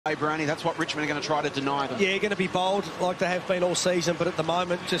Hey, Brownie, that's what Richmond are going to try to deny them. Yeah, going to be bold like they have been all season, but at the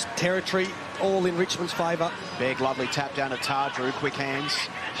moment, just territory all in Richmond's favour. Big, lovely tap down to Tardrew, quick hands.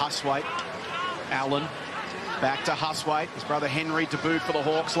 Huswaite, Allen, back to Huswaite. His brother Henry debuted for the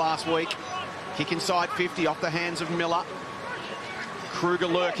Hawks last week. Kick inside 50 off the hands of Miller. Kruger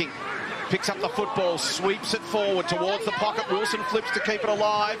lurking, picks up the football, sweeps it forward towards the pocket. Wilson flips to keep it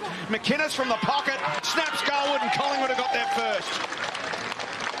alive. McInnes from the pocket, snaps Collingwood, and Collingwood have got there first.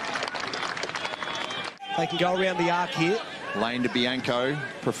 They can go around the arc here. Lane to Bianco,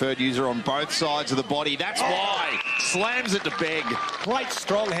 preferred user on both sides of the body. That's why. Slams it to Begg. Great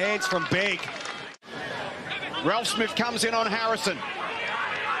strong hands from Begg. Ralph Smith comes in on Harrison.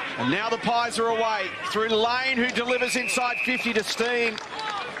 And now the Pies are away. Through Lane, who delivers inside 50 to Steen.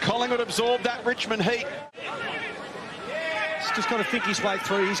 Collingwood absorbed that Richmond heat. He's just got to think his way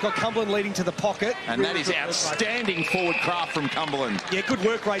through. He's got Cumberland leading to the pocket. And that is outstanding forward craft from Cumberland. Yeah, good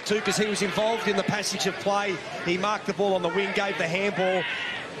work rate too, because he was involved in the passage of play. He marked the ball on the wing, gave the handball,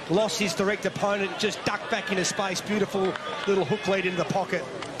 lost his direct opponent, just ducked back into space. Beautiful little hook lead into the pocket.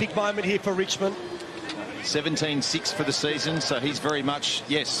 Big moment here for Richmond. 17-6 for the season, so he's very much,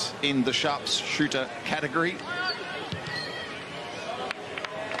 yes, in the sharpshooter category.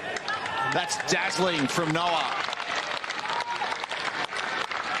 That's dazzling from Noah.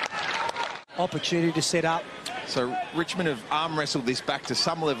 Opportunity to set up. So Richmond have arm wrestled this back to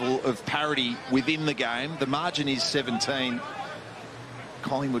some level of parity within the game. The margin is 17.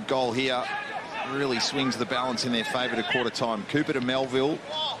 Collingwood goal here really swings the balance in their favour to quarter time. Cooper to Melville,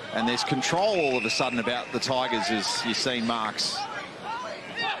 and there's control all of a sudden about the Tigers, as you see Marks.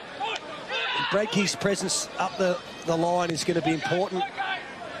 Bradkey's presence up the line is going to be important.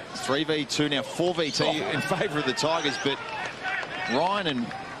 3v2 now, 4v2 in favour of the Tigers, but Ryan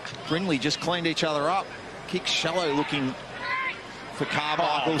and Brindley just cleaned each other up. Kick shallow looking for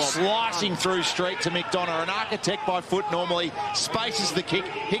Carmichael, slicing through straight to McDonough. An architect by foot normally spaces the kick.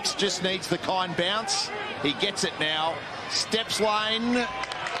 Hicks just needs the kind bounce. He gets it now. Steps lane.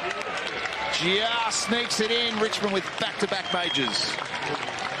 Just sneaks it in. Richmond with back-to-back majors.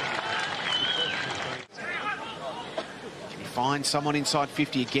 Finds someone inside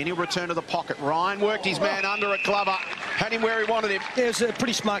 50 again. He'll return to the pocket. Ryan worked his man under a Glover. Had him where he wanted him. Yeah, it was a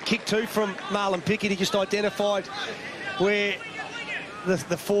pretty smart kick too from Marlon Pickett. He just identified where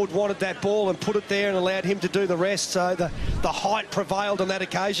the forward wanted that ball and put it there and allowed him to do the rest. So the height prevailed on that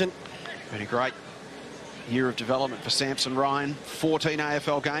occasion. Been a great year of development for Samson Ryan. 14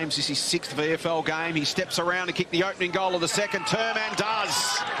 AFL games. This is his 6th VFL game. He steps around to kick the opening goal of the second term and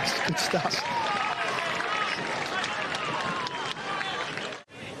does. Good stuff.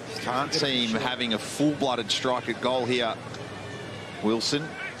 Can't see him having a full-blooded strike at goal here. Wilson,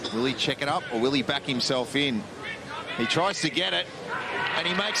 will he check it up or will he back himself in? He tries to get it and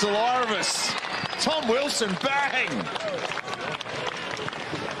he makes a liar of us. Tom Wilson, bang!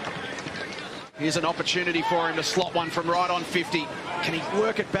 Here's an opportunity for him to slot one from right on 50. Can he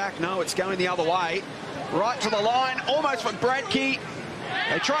work it back? No, it's going the other way. Right to the line, almost for Bradkey.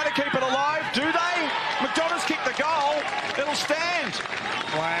 They try to keep it alive, do they? McDonough's kicked the goal. It'll stand.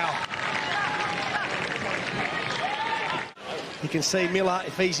 Wow. You can see Miller,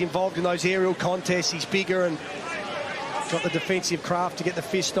 if he's involved in those aerial contests, he's bigger and got the defensive craft to get the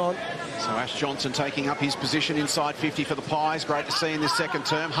fist on. So Ash Johnson taking up his position inside 50 for the Pies. Great to see in this second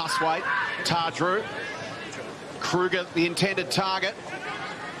term. Huswaite, Tardrew, Kruger, the intended target.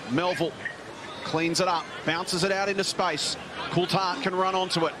 Melville cleans it up, bounces it out into space. Coulthard can run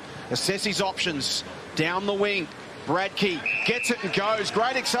onto it. Assess his options. Down the wing. Bradkey gets it and goes.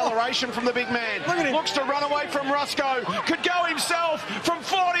 Great acceleration from the big man. Look at him. Looks to run away from Rusco. Could go himself from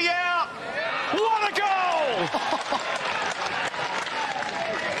 40 out. What a goal!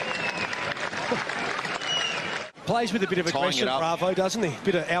 Plays with a bit of aggression, Bravo, doesn't he?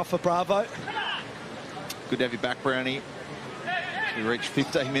 Bit of alpha Bravo. Good to have you back, Brownie. We reached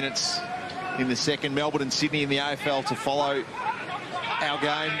 15 minutes in the second. Melbourne and Sydney in the AFL to follow our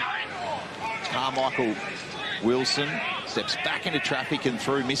game. Carmichael Wilson steps back into traffic and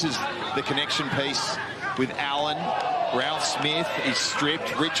through, misses the connection piece with Allen. Ralph Smith is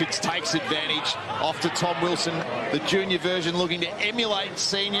stripped. Richards takes advantage off to Tom Wilson, the junior version, looking to emulate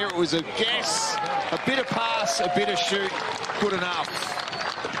senior. It was a guess, a bit of pass, a bit of shoot. Good enough.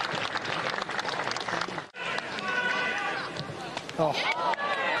 Oh.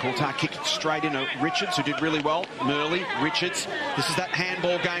 Coulthard kicked straight into Richards, who did really well. Murley, Richards. This is that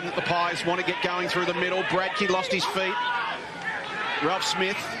handball game that the Pies want to get going through the middle. Bradkey lost his feet. Ralph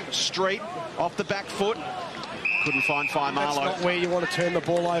Smith, Street, off the back foot. Couldn't find Faimalo. That's not where you want to turn the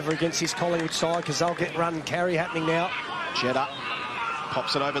ball over against this Collingwood side, because they'll get run and carry happening now. Jetta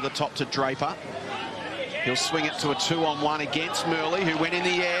Pops it over the top to Draper. He'll swing it to a 2-on-1 against Murley, who went in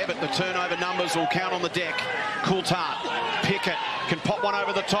the air, but the turnover numbers will count on the deck. Coulthard, Pickett can pop one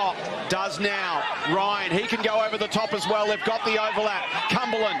over the top. Does now. Ryan, he can go over the top as well. They've got the overlap.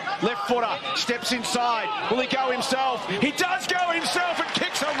 Cumberland, left footer, steps inside. Will he go himself? He does go himself and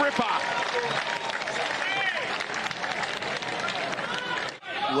kicks a ripper.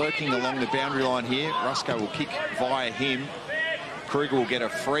 Lurking along the boundary line here. Rusco will kick via him. Kruger will get a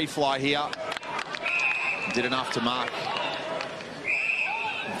free fly here. Did enough to mark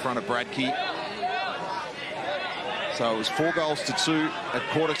in front of Bradkey. So it was 4-2 at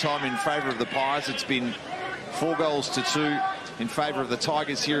quarter time in favour of the Pies. It's been 4-2 in favour of the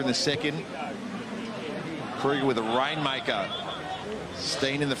Tigers here in the second. Kruger with a rainmaker.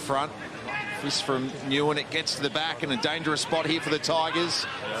 Steen in the front. Fist from Newen. It gets to the back in a dangerous spot here for the Tigers.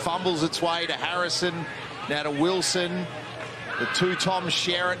 Fumbles its way to Harrison. Now to Wilson. The two Toms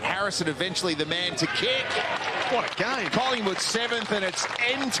share it. Harrison eventually the man to kick. What a game. Collingwood 7th, and it's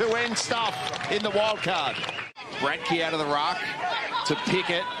end-to-end stuff in the wildcard. Bradkey out of the ruck to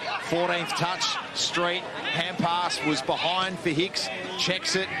Pickett. 14th touch, Street. Hand pass was behind for Hicks.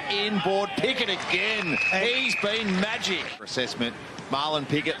 Checks it, inboard. Pickett again. He's been magic. Assessment. Marlon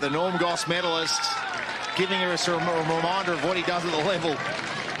Pickett, the Norm Goss medalist, giving us a reminder of what he does at the level.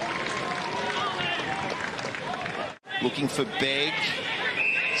 Looking for Begg.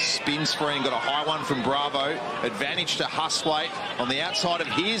 Spin screen, got a high one from Bravo. Advantage to Huswaite on the outside of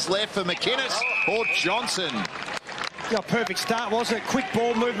his left for McInnes or Johnson. Yeah, perfect start, wasn't it? Quick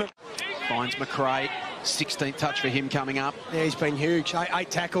ball movement. Finds McRae. 16th touch for him coming up. Yeah, he's been huge.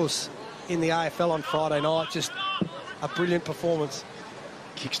 8 tackles in the AFL on Friday night. Just a brilliant performance.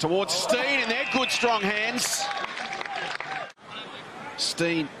 Kicks towards Steen, and they're good, strong hands.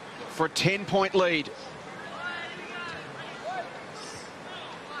 Steen for a 10-point lead.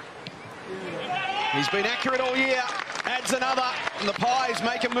 He's been accurate all year. Adds another, and the Pies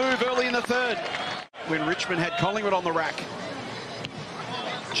make a move early in the third. When Richmond had Collingwood on the rack.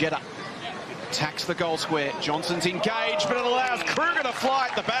 Jetta attacks the goal square. Johnson's engaged, but it allows Kruger to fly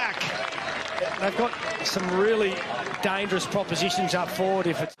at the back. They've got some really dangerous propositions up forward.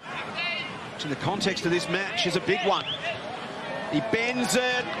 If it's in the context of this match, is a big one. He bends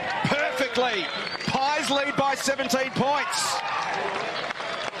it perfectly. Pies lead by 17 points.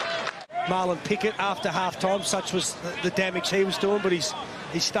 Marlon Pickett after half-time, such was the damage he was doing, but he's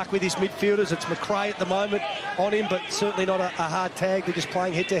stuck with his midfielders. It's McRae at the moment on him, but certainly not a hard tag. They're just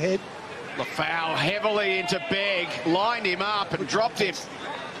playing head-to-head. Lafau heavily into Begg, lined him up and dropped him.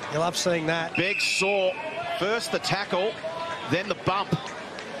 You love seeing that. Begg saw first the tackle, then the bump.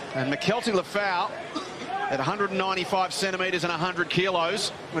 And McKelty Lafau at 195 centimetres and 100 kilos.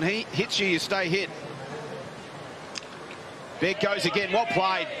 When he hits you, you stay hit. Begg goes again. Well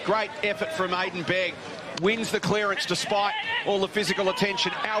played. Great effort from Aiden Begg. Wins the clearance despite all the physical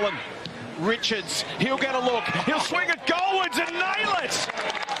attention. Allen, Richards, he'll get a look. He'll swing it goalwards and nail it.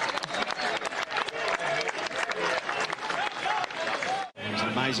 It was an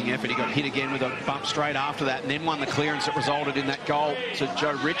amazing effort. He got hit again with a bump straight after that and then won the clearance that resulted in that goal to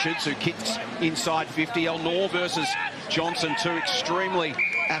Joe Richards, who kicks inside 50. El Nor versus Johnson, two extremely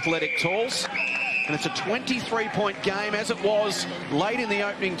athletic talls. And it's a 23-point game, as it was late in the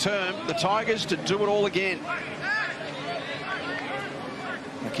opening term. The Tigers to do it all again.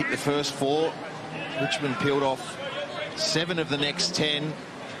 They kicked the first 4. Richmond peeled off 7 of the next 10.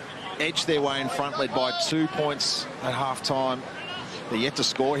 Edged their way in front, led by 2 points at half-time. They're yet to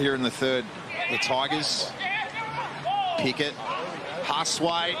score here in the third. The Tigers. Pickett.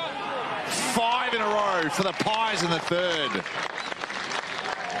 Huswaite. 5 in a row for the Pies in the third.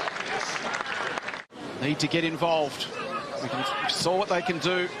 Need to get involved. We saw what they can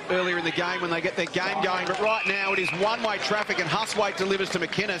do earlier in the game when they get their game going, but right now it is one-way traffic, and Huswaite delivers to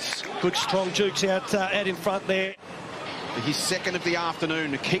McInnes. Good strong jukes out in front there. His second of the afternoon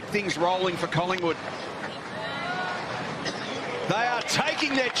to keep things rolling for Collingwood. They are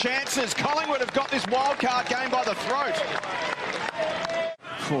taking their chances. Collingwood have got this wildcard game by the throat.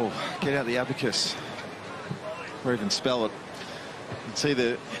 Get out the abacus, or even spell it. You can see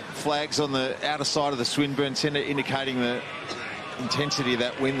the flags on the outer side of the Swinburne Centre indicating the intensity of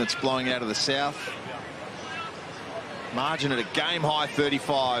that wind that's blowing out of the south. Margin at a game-high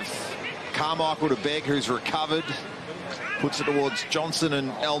 35. Carmichael to Begg, who's recovered. Puts it towards Johnson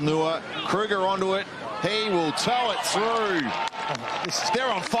and El Nua. Kruger onto it. He will tow it through.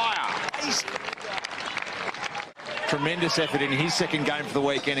 They're on fire. Tremendous effort in his second game for the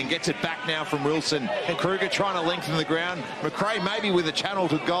weekend and gets it back now from Wilson. And Kruger trying to lengthen the ground. McRae maybe with a channel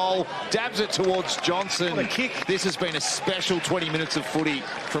to goal. Dabs it towards Johnson. What a kick. This has been a special 20 minutes of footy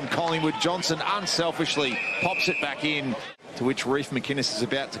from Collingwood. Johnson unselfishly pops it back in, to which Reef McInnes is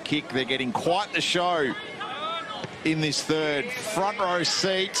about to kick. They're getting quite the show in this third. Front row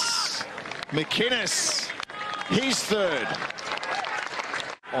seats. McInnes, his third.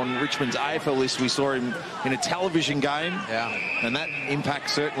 On Richmond's AFL list, we saw him in a television game. Yeah. And that impact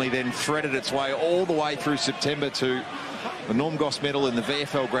certainly then threaded its way all the way through September to the Norm Goss medal in the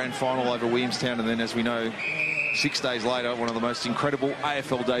VFL Grand Final over Williamstown. And then, as we know, 6 days later, one of the most incredible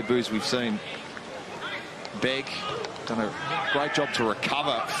AFL debuts we've seen. Begg done a great job to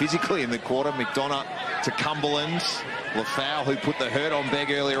recover physically in the quarter. McDonough to Cumberland. Lafau, who put the hurt on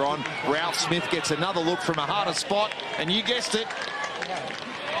Begg earlier on. Ralph Smith gets another look from a harder spot. And you guessed it.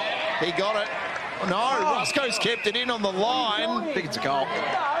 He got it. No, Roscoe's kept it in on the line. I think it's a goal.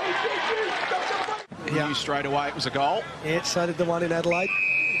 He knew straight away it was a goal. Yeah, so did the one in Adelaide.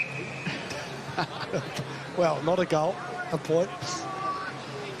 Well, not a goal, a point.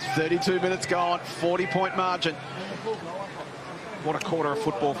 32 minutes gone, 40-point margin. What a quarter of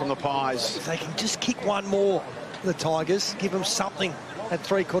football from the Pies. If they can just kick one more, the Tigers, give them something at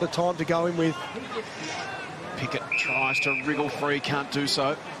three-quarter time to go in with. Pickett tries to wriggle free, can't do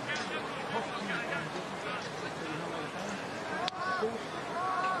so.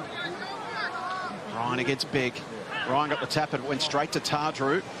 Ryan against Begg. Ryan got the tap and went straight to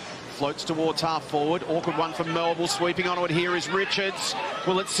Tardrew. Floats towards half forward. Awkward one from Melville. Sweeping onto it here is Richards.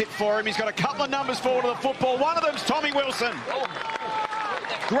 Will it sit for him? He's got a couple of numbers forward to the football. One of them's Tommy Wilson.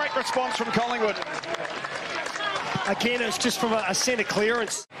 Great response from Collingwood. Again, it's just from a centre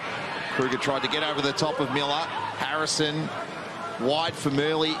clearance. Kruger tried to get over the top of Miller. Harrison wide for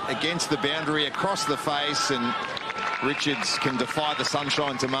Murley against the boundary across the face, and Richards can defy the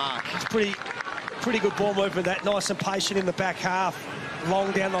sunshine to mark. It's pretty good ball movement, that nice and patient in the back half.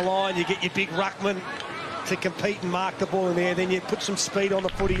 Long down the line, you get your big ruckman to compete and mark the ball in there. Then you put some speed on the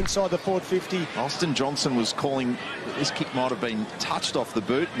footy inside the forward 50. Austin Johnson was calling this kick might have been touched off the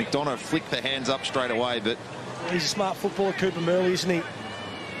boot. McDonough flicked the hands up straight away, but he's a smart footballer, Cooper Murley, isn't he?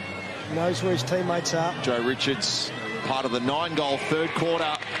 Knows where his teammates are. Joe Richards, part of the 9-goal third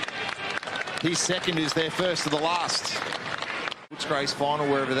quarter. His second is their first of the last. Footscray's final,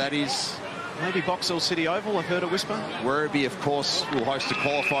 wherever that is. Maybe Box Hill City Oval, I've heard a whisper. Werribee, of course, will host a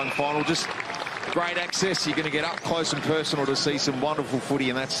qualifying final. Just great access. You're going to get up close and personal to see some wonderful footy,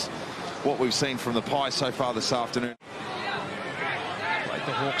 and that's what we've seen from the Pies so far this afternoon. Played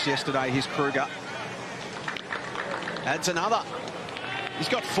the Hawks yesterday, here's Kruger. Adds another. He's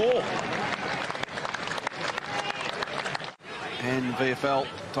got 4. And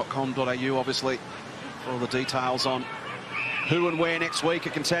VFL.com.au, obviously, for all the details on who and where next week.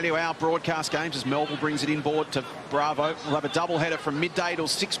 I can tell you our broadcast games as Melville brings it inboard to Bravo. We'll have a doubleheader from midday till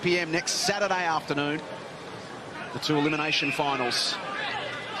 6 p.m. next Saturday afternoon. The 2 elimination finals.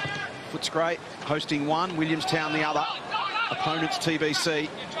 Footscray hosting one, Williamstown the other. Opponents TBC.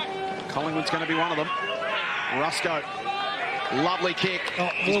 Collingwood's going to be one of them. Rusco. Lovely kick.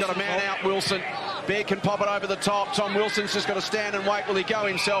 He's got a man out, Wilson. Begg can pop it over the top. Tom Wilson's just got to stand and wait. Will he go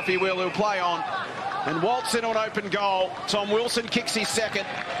himself? He will. He'll play on. And Waltz in on open goal. Tom Wilson kicks his second.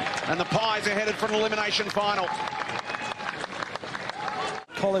 And the Pies are headed for an elimination final.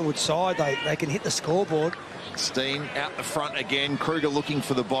 Collingwood side, they can hit the scoreboard. Steen out the front again. Kruger looking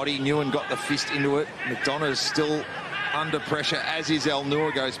for the body. Newen got the fist into it. McDonough's still under pressure, as is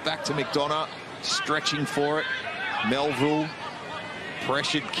Alnur. Goes back to McDonough, stretching for it. Melville,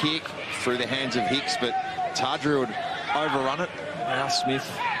 pressured kick through the hands of Hicks, but Tardrew would overrun it. Ralph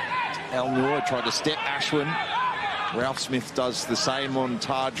Smith, Alnur tried to step Ashwin. Ralph Smith does the same on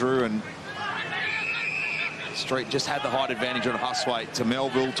Tardrew, and Street just had the height advantage on Huswaite to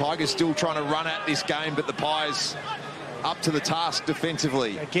Melville. Tigers still trying to run at this game, but the Pies up to the task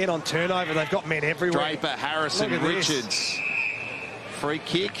defensively. Again on turnover, they've got men everywhere. Draper, Harrison, Richards. Free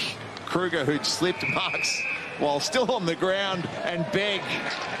kick. Kruger, who'd slipped, marks while still on the ground, and Begg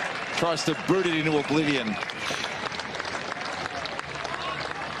tries to boot it into oblivion.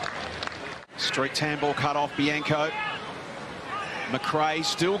 Street handball cut off Bianco. McRae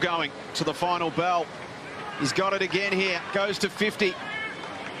still going to the final bell. He's got it again here. Goes to 50.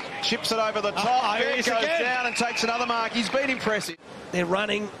 Chips it over the top. Begg goes down and takes another mark. He's been impressive. They're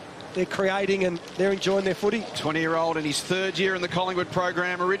running, they're creating, and they're enjoying their footy. 20-year-old in his 3rd year in the Collingwood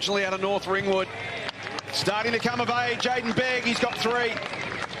program, originally out of North Ringwood. Starting to come of age, Aiden Begg, he's got 3.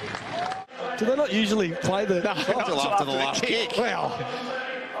 Do they not usually play the... Until after the last kick. Well,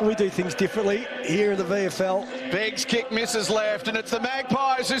 We do things differently here in the VFL. Beggs kick misses left, and it's the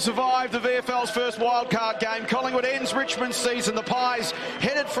Magpies who survived the VFL's first wildcard game. Collingwood ends Richmond's season. The Pies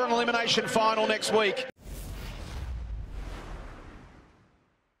headed for an elimination final next week.